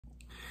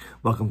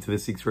Welcome to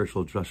this week's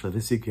virtual Drasha.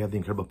 This week we have the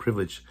incredible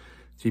privilege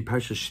to be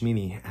Parsha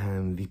Shmini,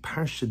 and the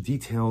Parsha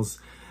details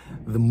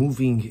the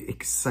moving,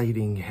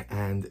 exciting,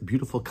 and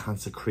beautiful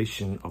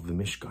consecration of the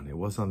Mishkan. It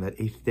was on that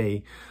 8th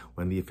day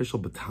when the official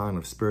baton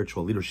of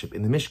spiritual leadership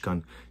in the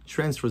Mishkan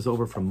transfers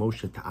over from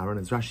Moshe to Aaron.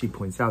 As Rashi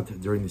points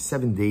out, during the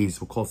 7 days,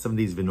 we'll call 7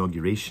 days of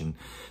inauguration.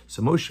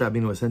 So Moshe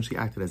Rabbeinu essentially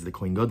acted as the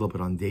Kohen Gadol,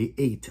 but on day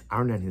 8,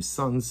 Aaron and his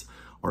sons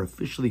are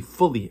officially,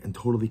 fully, and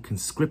totally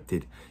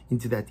conscripted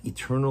into that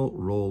eternal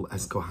role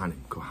as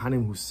Kohanim.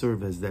 Kohanim who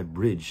serve as that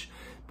bridge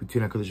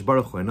between HaKadosh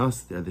Baruch Hu and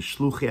us. They're the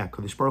Shluchei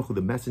HaKadosh Baruch Hu,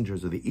 the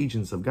messengers or the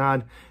agents of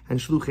God, and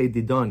Shluchei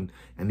Didon,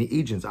 and the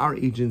agents, our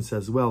agents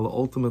as well,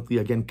 ultimately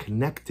again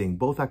connecting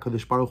both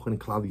HaKadosh Baruch Hu and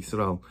Klal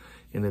Yisrael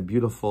in a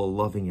beautiful,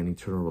 loving, and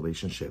eternal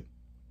relationship.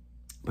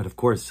 But of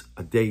course,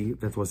 a day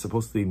that was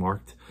supposed to be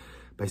marked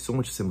by so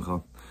much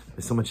simcha,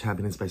 by so much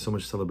happiness, by so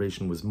much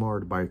celebration, was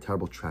marred by a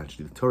terrible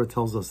tragedy. The Torah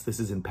tells us, this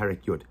is in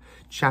Perek Yud,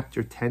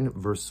 chapter 10,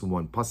 verse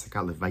 1, Pasuk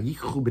Aleph,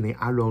 Vayichu b'nei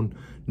Aaron,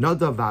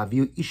 Nadav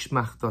v'Avihu ish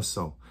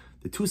machtaso.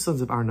 The two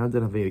sons of Aaron, Nadav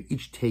and Avihu,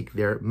 each take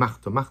their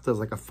machta. Machta is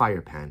like a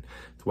fire pan.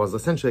 It was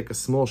essentially like a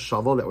small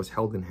shovel that was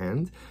held in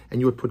hand, and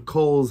you would put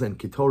coals and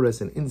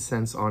ketores and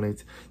incense on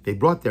it. They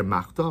brought their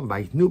machta,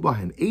 vayitnu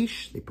bahen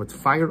eish, they put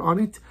fire on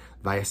it,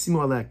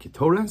 vayasimu aleh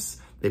ketores,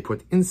 they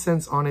put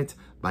incense on it,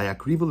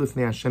 vayakrivu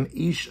lifnei Hashem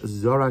ish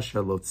zara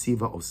shelo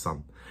tziva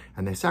osam.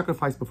 And they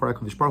sacrificed before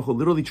HaKadosh Baruch Hu,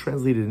 literally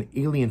translated an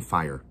alien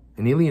fire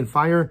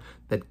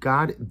that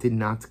God did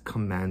not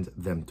command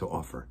them to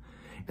offer.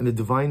 And the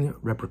divine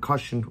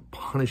repercussion,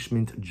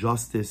 punishment,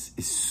 justice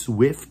is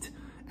swift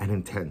and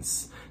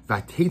intense.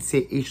 A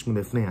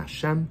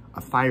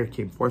fire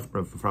came forth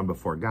from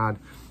before God.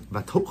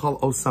 Vatochal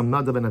osam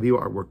Nadav and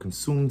Avihu were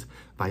consumed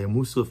by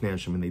Yamusu lifnei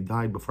Hashem, and they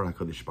died before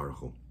HaKadosh Baruch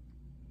Hu.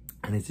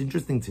 And it's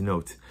interesting to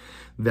note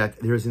that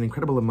there is an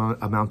incredible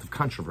amount of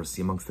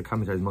controversy amongst the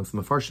commentaries, amongst the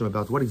Mefarshim,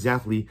 about what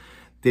exactly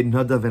did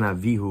Nadav and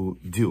Avihu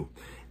do.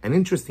 And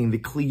interesting, the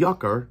Kli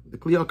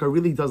Yakar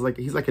really does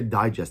he's like a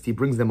digest. He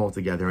brings them all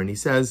together and he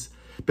says,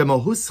 there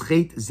are so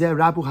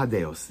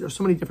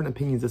many different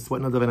opinions as to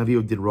what Nadav and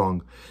Avihu did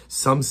wrong.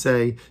 Some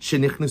say,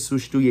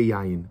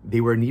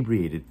 they were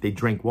inebriated, they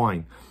drank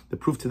wine. The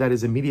proof to that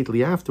is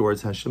immediately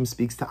afterwards, Hashem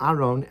speaks to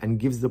Aaron and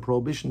gives the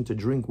prohibition to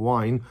drink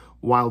wine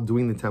while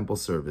doing the temple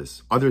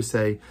service. Others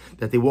say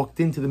that they walked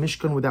into the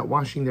Mishkan without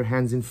washing their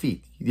hands and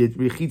feet, which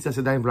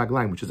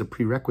is a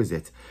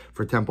prerequisite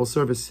for temple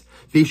service.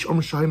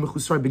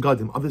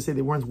 Others say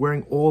they weren't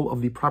wearing all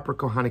of the proper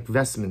Kohanic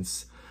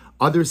vestments.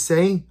 Others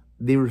say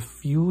they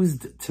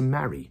refused to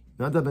marry.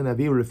 Nadav and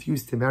Avihu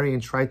refused to marry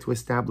and tried to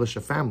establish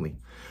a family.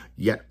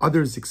 Yet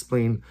others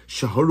explain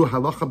Shaharu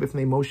halacha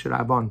b'fnei Moshe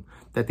Rabban,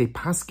 that they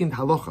paskind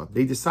halacha.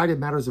 They decided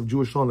matters of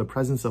Jewish law in the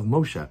presence of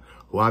Moshe,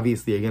 who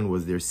obviously again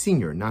was their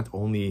senior, not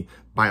only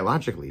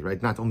biologically,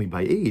 right, not only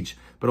by age,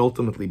 but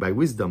ultimately by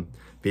wisdom.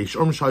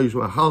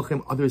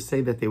 Others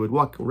say that they would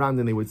walk around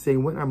and they would say,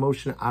 when are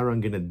Moshe and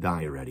Aaron going to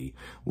die already?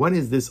 When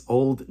is this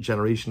old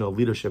generational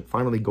leadership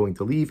finally going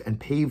to leave and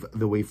pave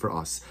the way for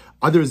us?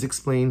 Others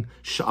explain,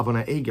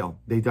 Sha'avana Egel,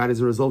 they died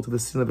as a result of the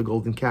sin of the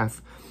golden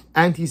calf.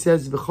 And he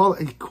says,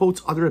 he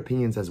quotes other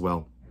opinions as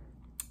well.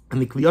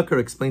 And the Kli Yakar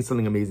explains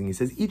something amazing. He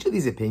says, each of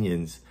these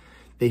opinions,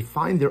 they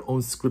find their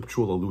own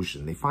scriptural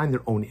allusion. They find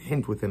their own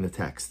hint within the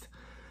text.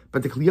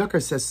 But the Kli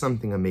Yakar says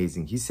something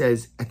amazing. He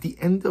says, at the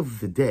end of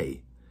the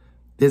day,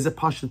 there's a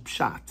pashut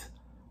pshat.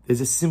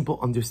 There's a simple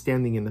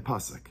understanding in the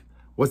pasuk.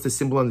 What's the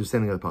simple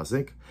understanding of the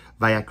pasuk?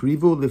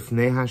 Vayakrivu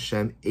lifnei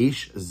Hashem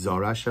eish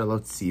zara shelo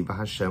tziva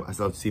Hashem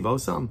aslo tziva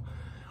osam.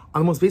 On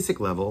the most basic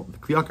level, the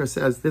Kli Yakar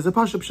says there's a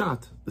pashut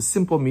pshat. The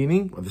simple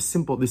meaning, or the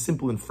simple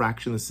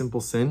infraction, the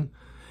simple sin,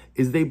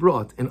 is they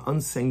brought an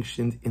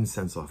unsanctioned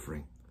incense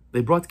offering.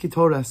 They brought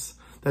ketores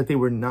that they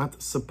were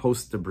not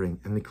supposed to bring.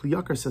 And the Kli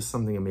Yakar says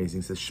something amazing.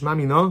 He says, Shema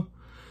mino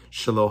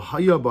shelo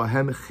haya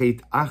bahem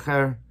chet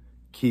acher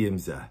ki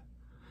imzeh.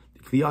 The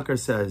Kli Yakar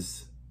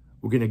says,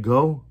 we're going to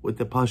go with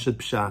the pashut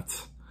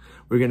pshat.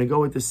 We're going to go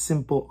with the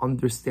simple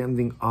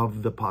understanding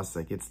of the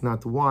pasuk. It's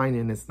not wine,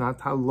 and it's not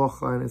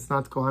halacha, and it's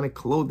not Kohanic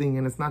clothing,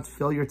 and it's not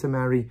failure to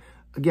marry.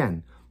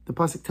 Again, the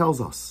pasuk tells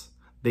us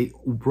they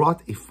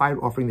brought a fire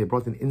offering, they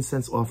brought an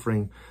incense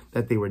offering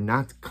that they were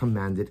not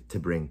commanded to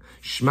bring.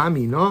 Shema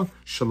mino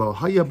shelo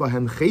haya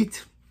bahem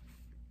chet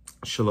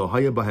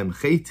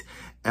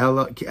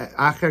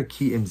acher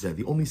ki imzeh.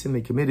 The only sin they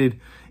committed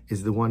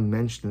is the one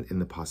mentioned in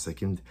the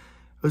pasuk. And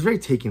I was very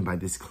taken by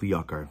this Kli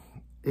Yakar.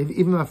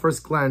 Even at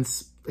first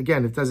glance,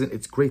 again,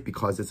 it's great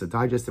because it's a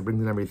digest, it brings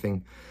in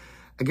everything.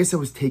 I guess I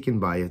was taken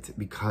by it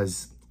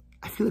because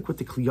I feel like what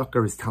the Kli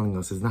Yakar is telling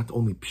us is not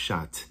only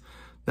pshat,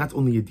 not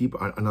only a deep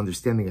an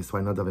understanding as to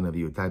why Nadav and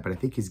Avihu died, but I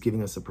think he's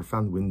giving us a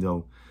profound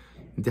window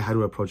into how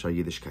to approach our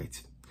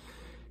Yiddishkeit.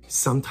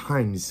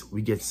 Sometimes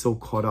we get so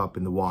caught up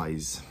in the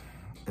whys,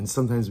 and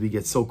sometimes we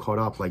get so caught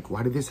up like,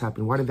 why did this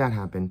happen? Why did that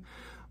happen?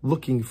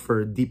 Looking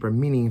for deeper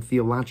meaning,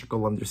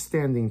 theological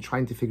understanding,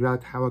 trying to figure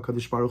out how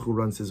HaKadosh Baruch Hu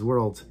runs his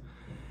world.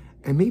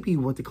 And maybe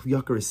what the Kli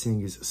Yakar is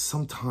saying is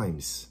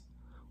sometimes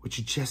what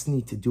you just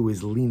need to do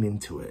is lean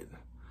into it.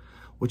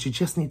 What you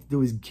just need to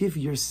do is give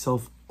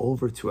yourself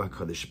over to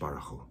HaKadosh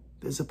Baruch Hu.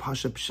 There's a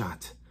Pasha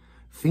Pshat.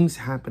 Things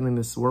happen in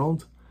this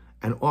world,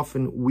 and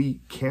often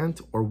we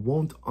can't or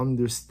won't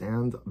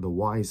understand the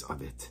whys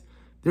of it.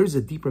 There's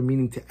a deeper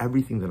meaning to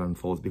everything that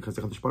unfolds because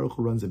the HaKadosh Baruch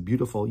Hu runs a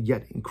beautiful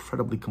yet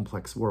incredibly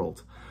complex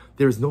world.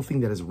 There is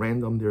nothing that is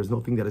random. There is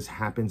nothing that is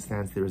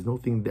happenstance. There is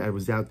nothing that is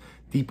without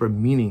deeper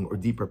meaning or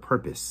deeper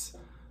purpose.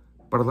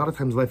 But a lot of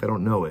times in life, I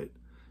don't know it.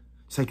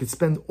 So I could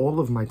spend all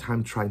of my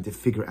time trying to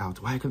figure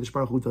out why HaKadosh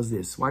Baruch Hu does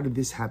this. Why did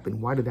this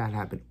happen? Why did that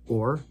happen?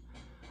 Or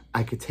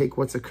I could take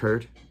what's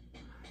occurred,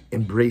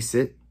 embrace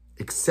it,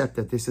 accept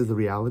that this is the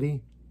reality,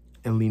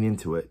 and lean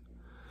into it.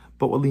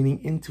 But what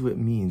leaning into it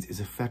means is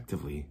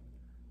effectively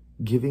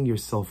giving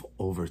yourself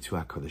over to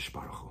HaKadosh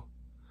Baruch Hu.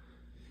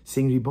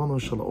 Saying,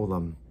 Ribono Shel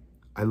Olam,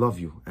 I love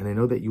you, and I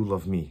know that you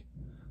love me,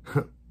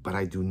 but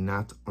I do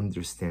not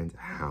understand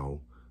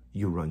how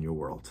you run your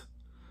world.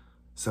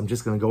 So I'm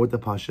just going to go with the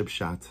Pasha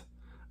Pshat.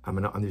 I'm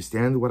going to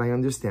understand what I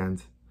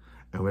understand,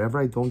 and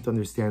whatever I don't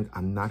understand,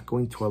 I'm not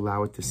going to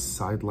allow it to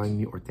sideline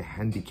me or to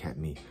handicap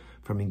me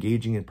from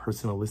engaging in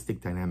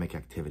personalistic dynamic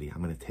activity.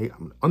 I'm going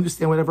to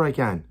understand whatever I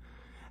can,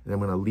 and I'm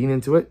going to lean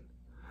into it.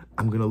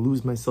 I'm going to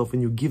lose myself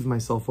in you, give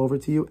myself over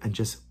to you, and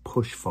just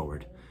push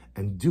forward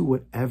and do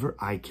whatever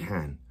I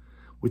can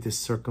with the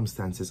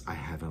circumstances I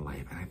have in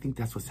life. And I think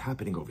that's what's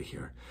happening over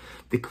here.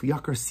 The Kli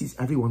Yakar sees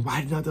everyone.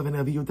 Why did Nadav and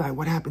Avihu die?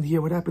 What happened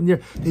here? What happened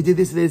there? They did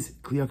this, this.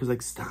 Kli Yakar's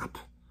like, stop,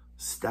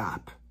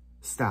 stop,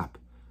 stop.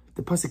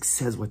 The Pasuk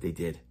says what they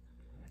did.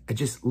 And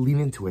just lean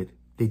into it.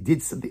 They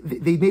did something.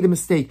 They made a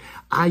mistake.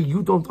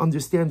 You don't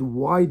understand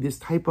why this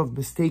type of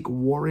mistake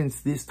warrants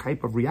this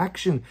type of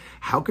reaction.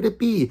 How could it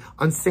be?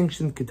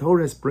 Unsanctioned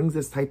Ketores brings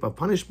this type of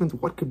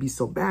punishment. What could be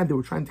so bad? They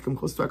were trying to come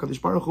close to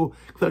HaKadosh Baruch Hu.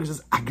 Kli Yakar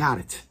says, I got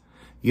it.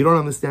 You don't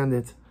understand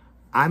it.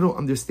 I don't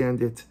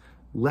understand it.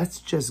 Let's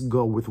just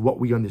go with what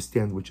we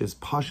understand, which is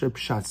Pasha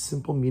Pshat,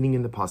 simple meaning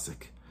in the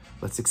Pasuk.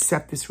 Let's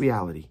accept this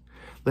reality.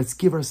 Let's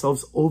give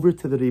ourselves over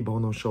to the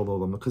Ribono Shel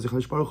Olam, because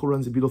HaKadosh Baruch Hu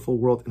runs a beautiful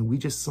world, and we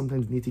just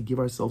sometimes need to give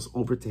ourselves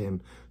over to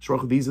Him.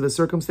 These are the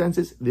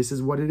circumstances. This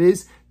is what it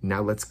is.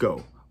 Now let's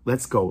go.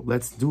 Let's go.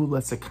 Let's do.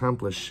 Let's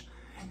accomplish.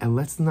 And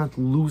let's not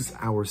lose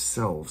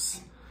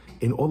ourselves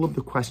in all of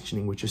the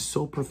questioning, which is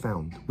so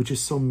profound, which is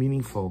so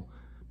meaningful,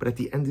 but at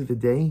the end of the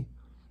day,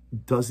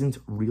 doesn't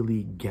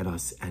really get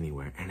us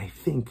anywhere. And I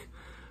think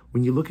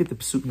when you look at the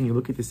Psukim, when you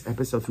look at this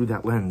episode through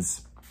that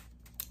lens,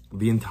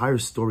 the entire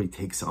story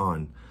takes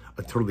on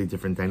a totally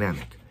different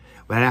dynamic.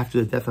 Right after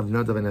the death of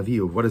Nadav and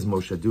Avihu, what does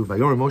Moshe do?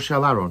 Vayomer Moshe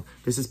al Aaron.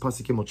 This is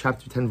Pasuk Gimel,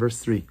 chapter 10, verse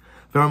 3.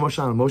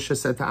 Vayomer Moshe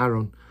said to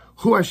Aaron,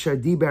 Hu asher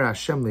diber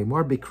Hashem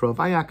lemor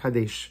bikrovai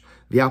HaKadesh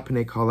v'al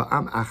pnei kol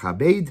ha'am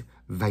achabed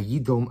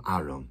vayidom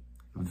Aaron.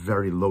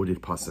 Very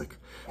loaded Pasuk.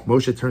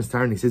 Moshe turns to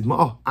Aaron and he says,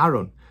 Oh,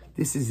 Aaron,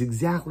 this is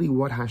exactly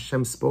what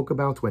Hashem spoke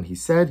about when He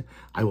said,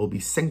 I will be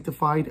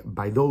sanctified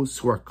by those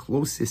who are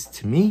closest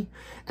to me,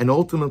 and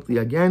ultimately,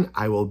 again,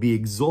 I will be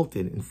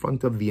exalted in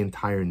front of the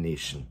entire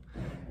nation.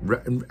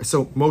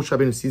 So Moshe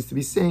Rabbeinu seems to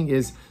be saying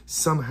is,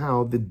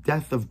 somehow the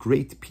death of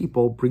great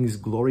people brings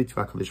glory to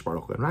HaKadosh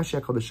Baruch Hu. And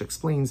Rashi HaKadosh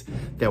explains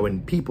that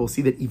when people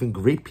see that even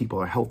great people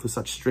are held to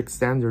such strict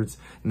standards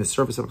in the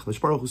service of HaKadosh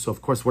Baruch Hu, so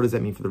of course, what does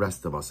that mean for the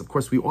rest of us? Of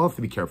course, we all have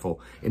to be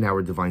careful in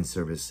our divine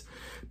service.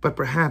 But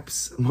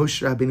perhaps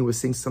Moshe Rabbeinu was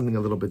saying something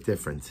a little bit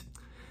different.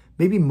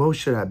 Maybe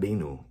Moshe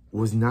Rabbeinu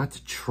was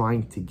not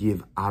trying to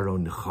give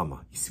Aaron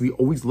nechama. You see, we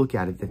always look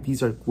at it that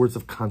these are words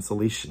of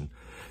consolation.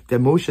 That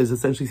Moshe is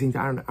essentially saying to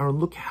Aaron, Aaron,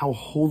 look how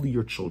holy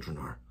your children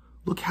are.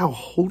 Look how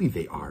holy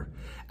they are.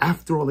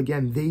 After all,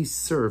 again, they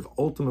serve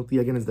ultimately,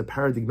 again, as the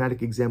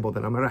paradigmatic example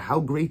that no matter how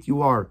great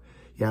you are,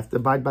 you have to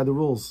abide by the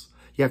rules.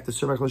 You have to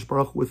serve HaKadosh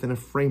Baruch Hu within a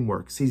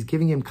framework. So He's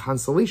giving him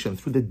consolation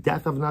through the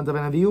death of Nadav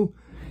and Avihu.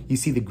 You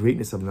see the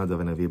greatness of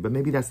Nadav and Avihu, but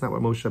maybe that's not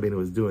what Moshe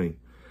Rabbeinu is doing.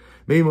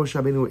 Maybe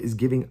Moshe Rabbeinu is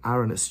giving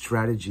Aaron a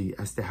strategy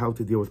as to how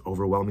to deal with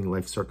overwhelming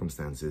life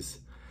circumstances.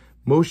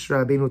 Moshe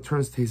Rabbeinu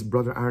turns to his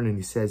brother Aaron and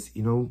he says,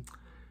 you know,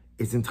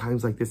 it's in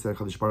times like this that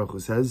HaKadosh Baruch Hu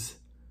says,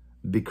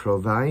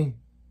 Bikrovai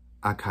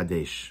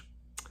Akadesh.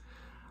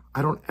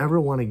 I don't ever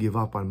want to give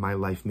up on my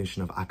life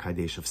mission of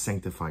Akadesh, of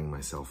sanctifying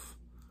myself.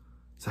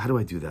 So how do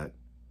I do that?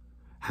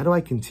 How do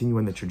I continue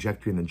on the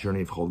trajectory and the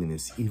journey of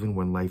holiness, even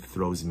when life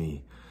throws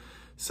me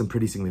some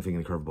pretty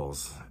significant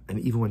curveballs? And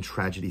even when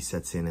tragedy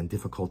sets in and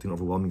difficulty and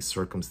overwhelming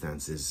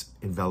circumstances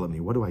envelop me,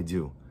 what do I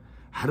do?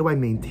 How do I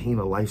maintain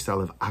a lifestyle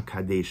of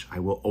Akadesh? I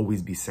will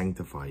always be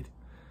sanctified.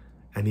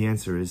 And the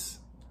answer is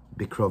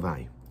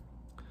Bikrovai.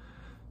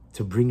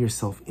 To bring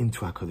yourself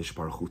into HaKadosh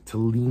Baruch Hu, to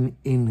lean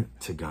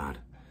into God.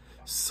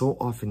 So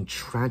often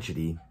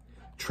tragedy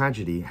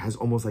has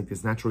almost like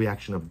this natural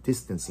reaction of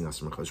distancing us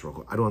from HaKadosh Baruch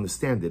Hu. I don't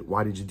understand it.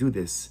 Why did you do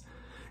this?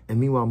 And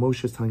meanwhile,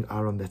 Moshe is telling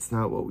Aaron, that's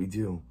not what we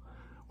do.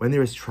 When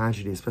there is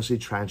tragedy, especially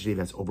tragedy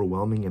that's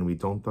overwhelming and we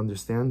don't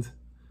understand,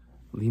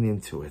 lean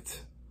into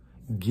it.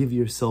 Give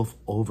yourself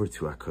over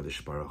to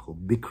HaKadosh Baruch Hu.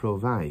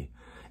 Bikrovai.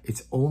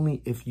 It's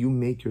only if you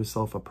make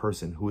yourself a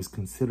person who is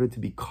considered to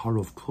be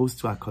karov, close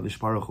to HaKadosh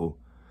Baruch Hu,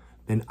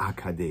 then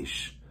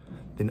Akadesh.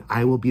 Then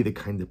I will be the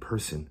kind of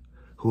person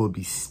who will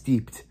be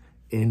steeped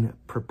in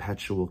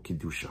perpetual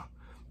Kedusha.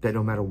 That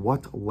no matter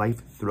what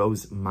life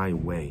throws my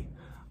way,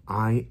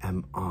 I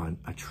am on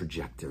a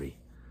trajectory.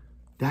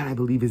 That, I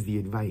believe, is the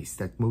advice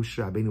that Moshe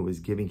Rabbeinu is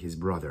giving his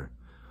brother.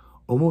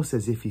 Almost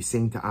as if he's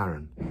saying to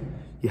Aaron,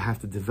 you have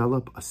to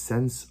develop a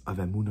sense of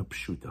emunah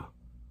pshuta,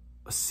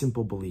 a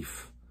simple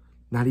belief,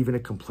 not even a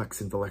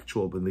complex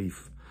intellectual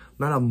belief,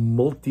 not a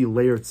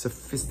multi-layered,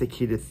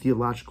 sophisticated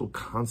theological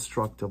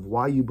construct of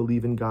why you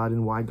believe in God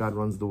and why God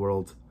runs the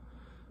world,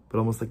 but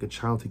almost like a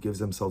child who gives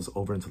themselves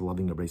over into the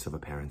loving embrace of a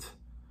parent.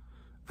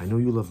 I know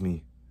you love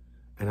me,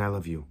 and I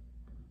love you.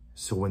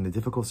 So when the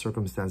difficult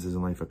circumstances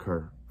in life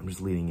occur, I'm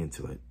just leaning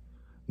into it.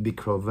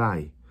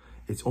 Bikrovai.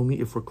 It's only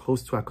if we're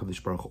close to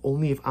HaKadosh Baruch Hu,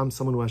 only if I'm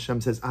someone who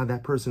Hashem says,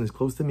 that person is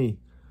close to me,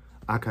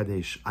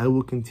 Akadesh, I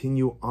will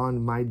continue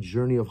on my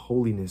journey of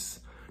holiness,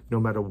 no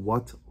matter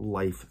what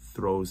life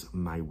throws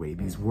my way.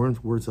 These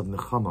weren't words of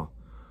nechama.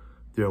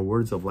 They are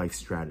words of life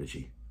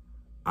strategy.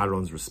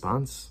 Aaron's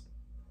response,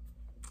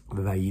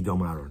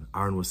 Vayidom Aaron.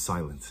 Aaron was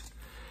silent.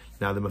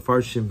 Now the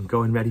Mefarshim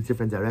go in many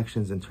different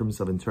directions in terms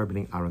of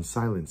interpreting Aaron's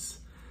silence.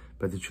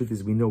 But the truth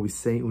is, we know, we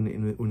say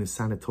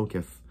unisana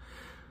tokef.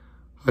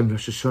 On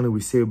Rosh Hashanah,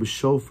 we say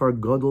b'shofar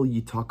gadol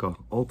yitaka.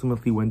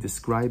 Ultimately, when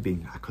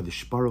describing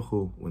HaKadosh Baruch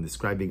Hu, when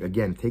describing,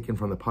 again, taken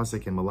from the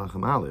pasuk in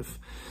Malachim Aleph.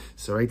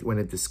 So, right, when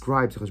it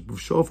describes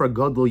b'shofar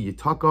gadol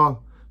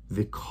yitaka,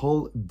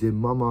 v'kol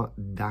demama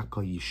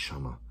daka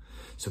yishama.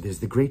 So there's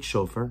the great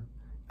shofar,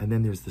 and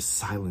then there's the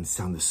silent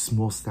sound, the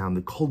small sound,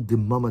 the kol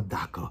demama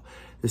daka,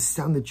 the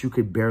sound that you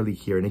could barely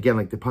hear. And again,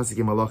 like the pasuk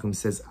in Malachim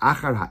says,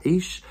 achar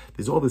ha'esh,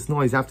 there's all this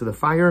noise after the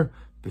fire,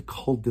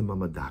 v'kol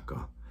demama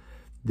daka.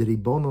 The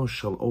Ribono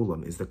Shel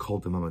Olam is the Kol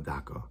Demama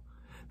Daka.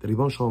 The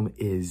Ribono Shel Olam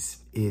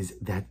is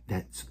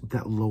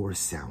that lower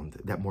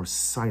sound, that more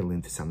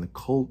silent sound. The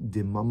Kol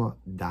Demama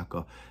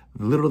Daka.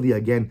 Literally,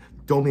 again,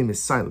 Domim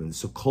is silent.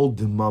 So Kol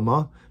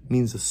Demama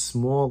means a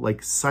small,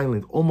 like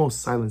silent,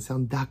 almost silent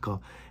sound, Daka.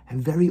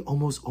 And very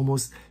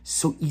almost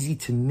so easy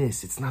to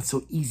miss. It's not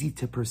so easy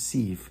to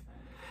perceive.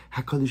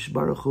 HaKadosh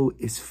Baruch Hu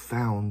is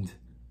found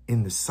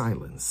in the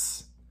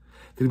silence.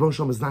 The Ribono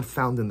Shel Olam is not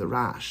found in the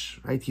rash,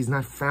 right? He's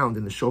not found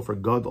in the shofar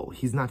gadol.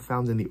 He's not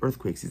found in the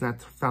earthquakes. He's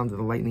not found in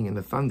the lightning and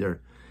the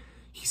thunder.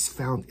 He's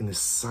found in the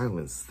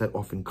silence that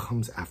often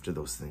comes after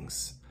those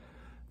things.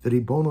 The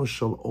Ribono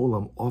Shel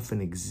Olam often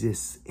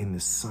exists in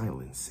the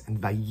silence. And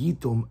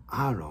Vayidom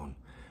Aaron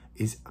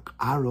is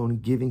Aaron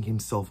giving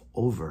himself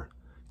over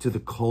to the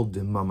Kol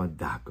Demama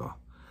Daka.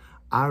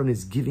 Aaron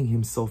is giving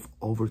himself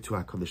over to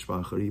HaKadosh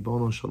Baruch Hu.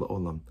 Ribono Shel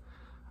Olam,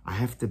 I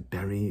have to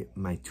bury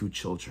my 2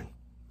 children.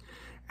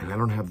 And I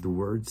don't have the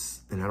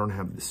words, and I don't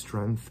have the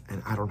strength,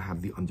 and I don't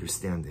have the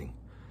understanding.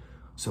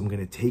 So I'm going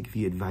to take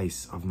the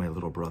advice of my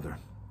little brother.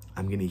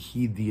 I'm going to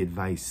heed the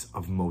advice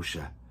of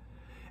Moshe.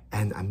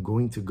 And I'm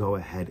going to go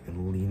ahead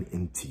and lean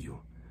into you.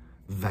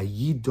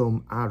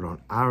 Vayidom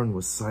Aaron. Aaron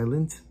was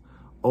silent.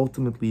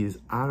 Ultimately, is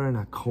Aaron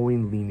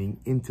HaKohen leaning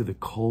into the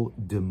Kol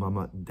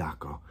Demama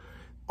Daka.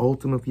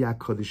 Ultimately,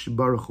 HaKadosh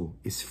Baruch Hu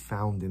is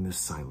found in the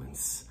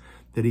silence.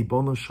 The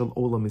Ribono Shel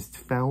Olam is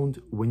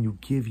found when you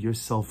give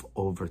yourself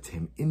over to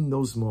Him. In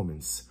those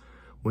moments,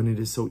 when it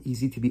is so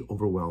easy to be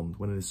overwhelmed,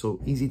 when it is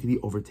so easy to be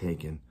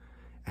overtaken,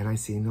 and I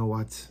say, you know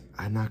what,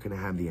 I'm not going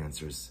to have the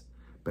answers,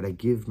 but I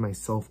give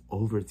myself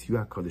over to you,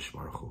 HaKadosh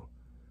Baruch Hu.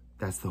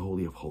 That's the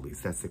Holy of Holies.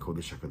 That's the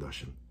Kodesh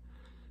HaKadoshim.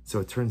 So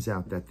it turns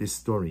out that this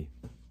story,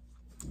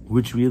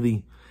 which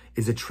really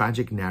is a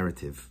tragic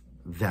narrative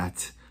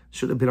that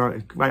should have been,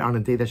 right on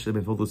a day that should have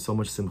been filled with so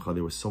much simcha,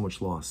 there was so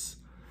much loss.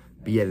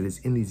 But yet it is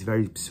in these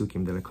very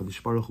psukim that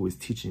HaKadosh Baruch Hu is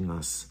teaching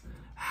us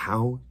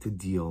how to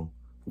deal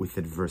with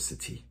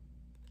adversity.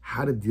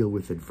 How to deal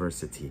with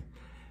adversity.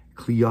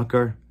 Kli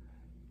Yakar,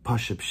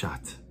 Pasha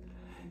Pshat.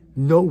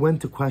 Know when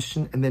to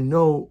question, and then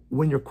know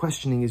when your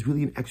questioning is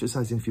really an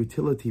exercise in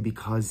futility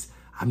because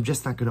I'm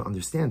just not going to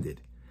understand it.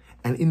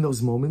 And in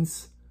those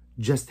moments,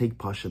 just take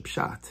Pasha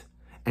Pshat.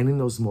 And in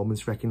those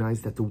moments,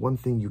 recognize that the one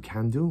thing you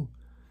can do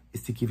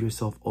is to give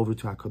yourself over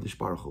to HaKadosh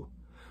Baruch Hu.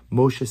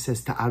 Moshe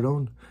says to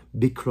Aaron,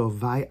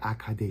 Bikrovai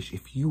Akadesh.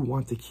 If you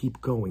want to keep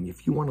going,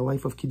 if you want a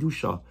life of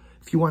Kedusha,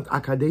 if you want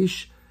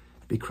Akadesh,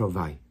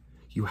 Bikrovai.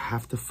 You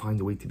have to find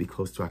a way to be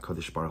close to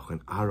HaKadosh Baruch Hu.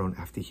 And Aaron,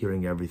 after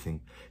hearing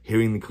everything,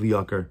 hearing the Kli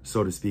Yakar,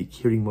 so to speak,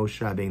 hearing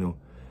Moshe Rabbeinu,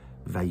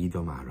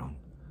 Vayidom Aaron.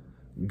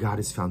 God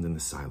is found in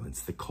the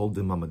silence, the Kol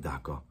Demama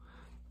Daka.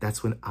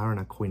 That's when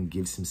Aaron HaKohen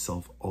gives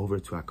himself over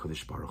to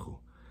HaKadosh Baruch Hu.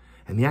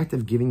 And the act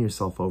of giving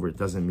yourself over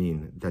doesn't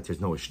mean that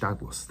there's no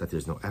ishtadlus, that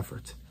there's no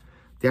effort.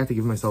 The act of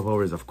giving myself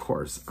over is, of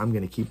course, I'm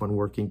going to keep on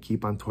working,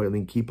 keep on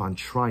toiling, keep on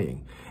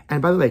trying.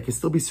 And by the way, I can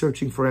still be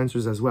searching for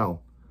answers as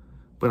well.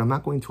 But I'm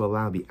not going to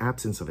allow the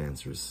absence of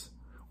answers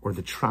or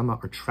the trauma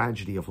or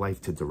tragedy of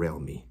life to derail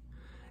me.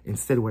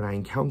 Instead, when I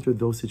encounter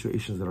those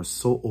situations that are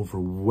so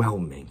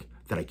overwhelming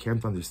that I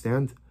can't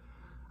understand,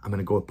 I'm going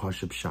to go with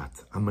Pasha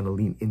Pshat. I'm going to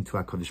lean into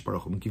HaKadosh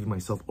Baruch Hu. I'm giving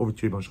myself over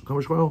to Ribono Shel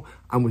Olam.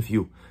 I'm with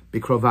you.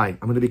 Bikrovai. I'm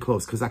going to be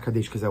close because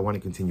HaKadosh, because I want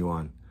to continue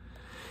on.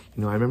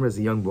 You know, I remember as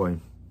a young boy,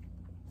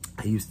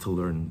 I used to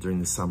learn during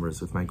the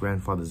summers with my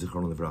grandfather,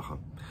 Zichron Livracha,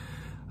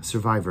 a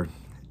survivor,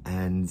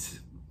 and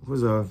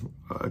was a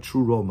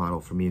true role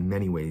model for me in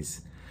many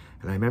ways.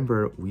 And I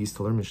remember we used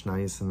to learn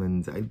Mishnayos,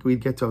 and then I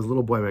was a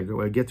little boy,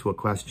 I'd get to a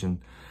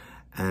question,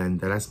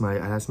 and I'd ask my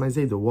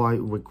Zayda,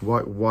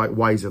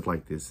 why is it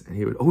like this? And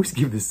he would always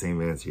give the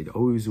same answer. He'd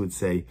always would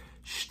say,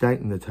 Shteit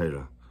in the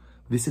Torah.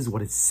 This is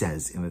what it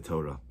says in the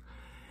Torah.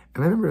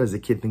 And I remember as a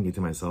kid thinking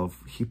to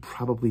myself, he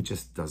probably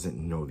just doesn't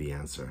know the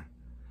answer.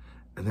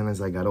 And then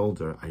as I got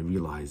older, I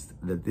realized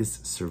that this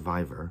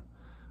survivor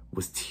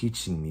was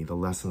teaching me the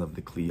lesson of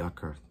the Kli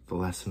Yakar, the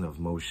lesson of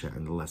Moshe,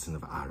 and the lesson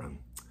of Aaron.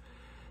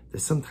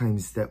 There's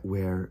sometimes that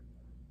where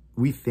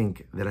we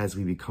think that as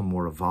we become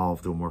more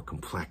evolved or more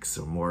complex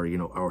or more,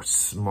 or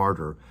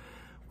smarter,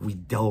 we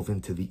delve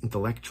into the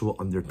intellectual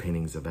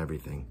underpinnings of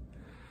everything.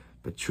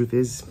 But truth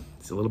is,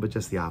 it's a little bit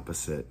just the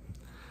opposite.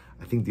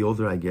 I think the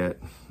older I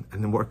get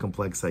and the more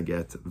complex I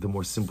get, the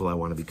more simple I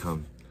want to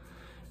become.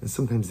 And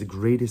sometimes the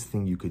greatest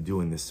thing you could do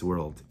in this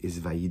world is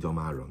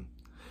Vayidom Aaron,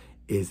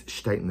 is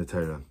Shteit in the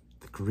Torah.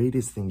 The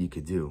greatest thing you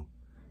could do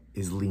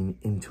is lean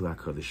into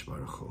HaKadosh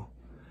Baruch Hu.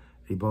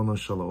 Ribono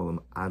Shel Olam,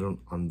 I don't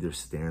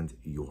understand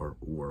your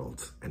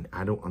world, and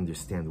I don't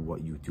understand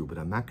what you do, but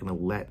I'm not going to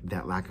let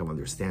that lack of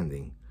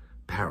understanding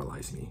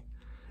paralyze me.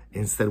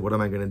 Instead, what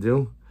am I going to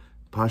do?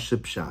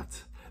 Pashut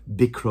Pshat.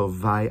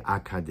 Bikrovai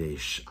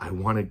Akadesh. I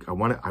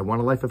want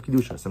a life of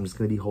Kedusha, so I'm just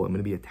going to be whole. I'm going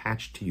to be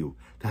attached to you.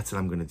 That's what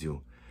I'm going to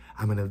do.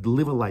 I'm going to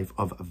live a life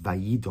of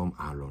Vayidom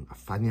Aaron,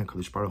 Afani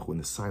HaKadosh Baruch Hu in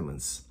the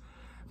silence.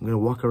 I'm going to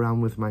walk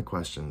around with my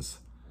questions,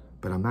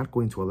 but I'm not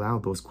going to allow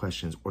those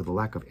questions or the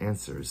lack of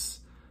answers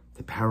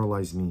to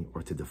paralyze me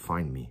or to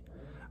define me.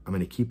 I'm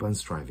going to keep on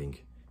striving,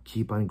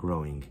 keep on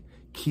growing,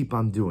 keep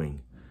on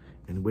doing,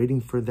 and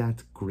waiting for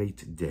that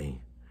great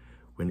day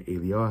when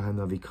Eliyahu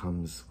HaNavi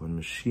comes, when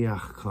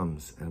Mashiach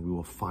comes, and we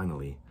will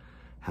finally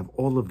have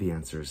all of the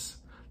answers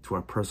to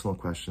our personal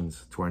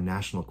questions, to our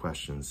national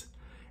questions,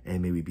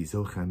 and may we be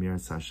Zocha Mir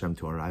Hashem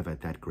to arrive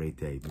at that great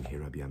day.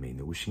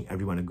 Wishing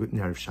everyone a good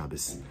Erev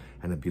Shabbos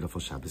and a beautiful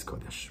Shabbos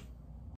Kodesh.